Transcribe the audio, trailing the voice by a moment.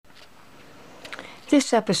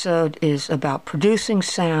This episode is about producing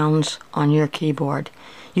sounds on your keyboard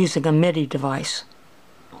using a MIDI device.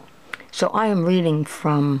 So I am reading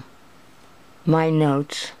from my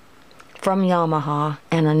notes from Yamaha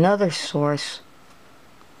and another source.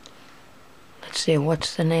 Let's see,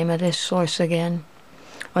 what's the name of this source again?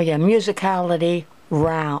 Oh yeah, Musicality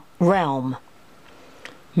Realm.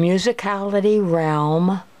 Musicality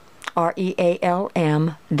Realm,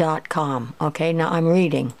 REALM.com. Okay, now I'm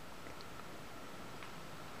reading.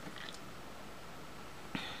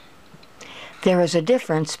 There is a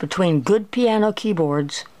difference between good piano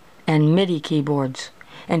keyboards and MIDI keyboards,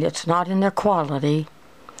 and it's not in their quality,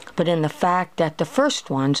 but in the fact that the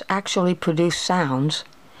first ones actually produce sounds,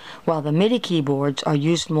 while the MIDI keyboards are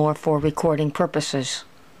used more for recording purposes.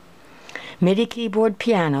 MIDI keyboard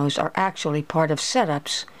pianos are actually part of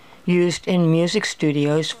setups used in music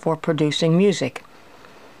studios for producing music.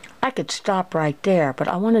 I could stop right there, but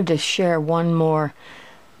I wanted to share one more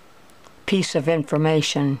piece of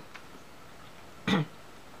information.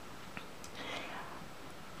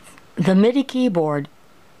 The MIDI keyboard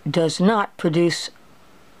does not produce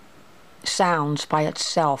sounds by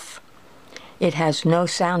itself. It has no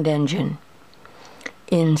sound engine.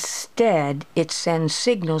 Instead, it sends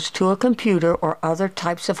signals to a computer or other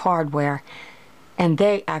types of hardware, and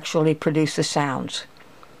they actually produce the sounds.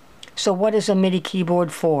 So what is a MIDI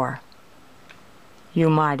keyboard for, you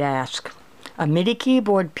might ask? A MIDI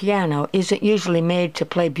keyboard piano isn't usually made to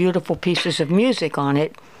play beautiful pieces of music on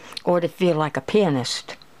it or to feel like a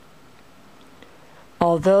pianist.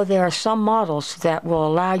 Although there are some models that will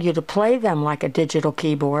allow you to play them like a digital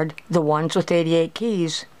keyboard, the ones with 88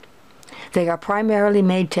 keys, they are primarily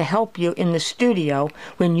made to help you in the studio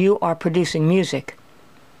when you are producing music.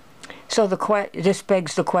 So this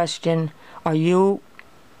begs the question, are you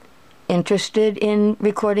interested in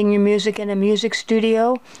recording your music in a music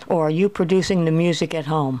studio, or are you producing the music at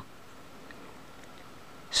home?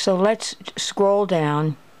 So let's scroll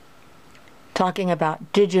down, talking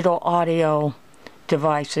about digital audio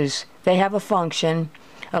devices. They have a function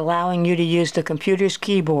allowing you to use the computer's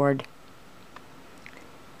keyboard.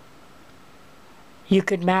 You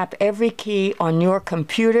could map every key on your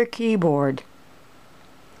computer keyboard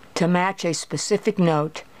to match a specific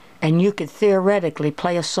note, and you could theoretically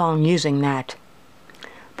play a song using that.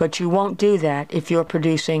 But you won't do that if you're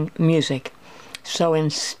producing music. So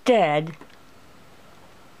instead,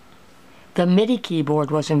 the MIDI keyboard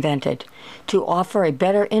was invented to offer a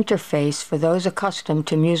better interface for those accustomed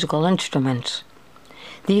to musical instruments.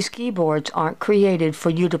 These keyboards aren't created for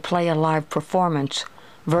you to play a live performance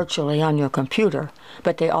virtually on your computer,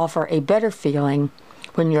 but they offer a better feeling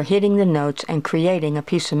when you're hitting the notes and creating a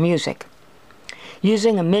piece of music.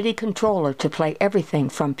 Using a MIDI controller to play everything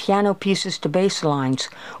from piano pieces to bass lines,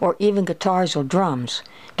 or even guitars or drums,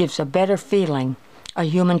 gives a better feeling, a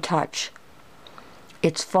human touch.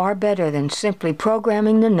 It's far better than simply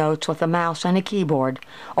programming the notes with a mouse and a keyboard,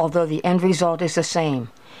 although the end result is the same,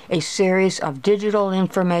 a series of digital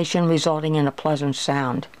information resulting in a pleasant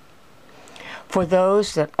sound. For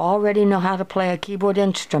those that already know how to play a keyboard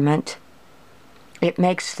instrument, it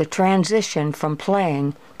makes the transition from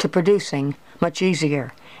playing to producing much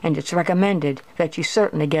easier, and it's recommended that you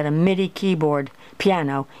certainly get a MIDI keyboard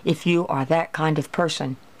piano if you are that kind of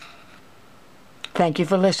person. Thank you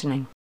for listening.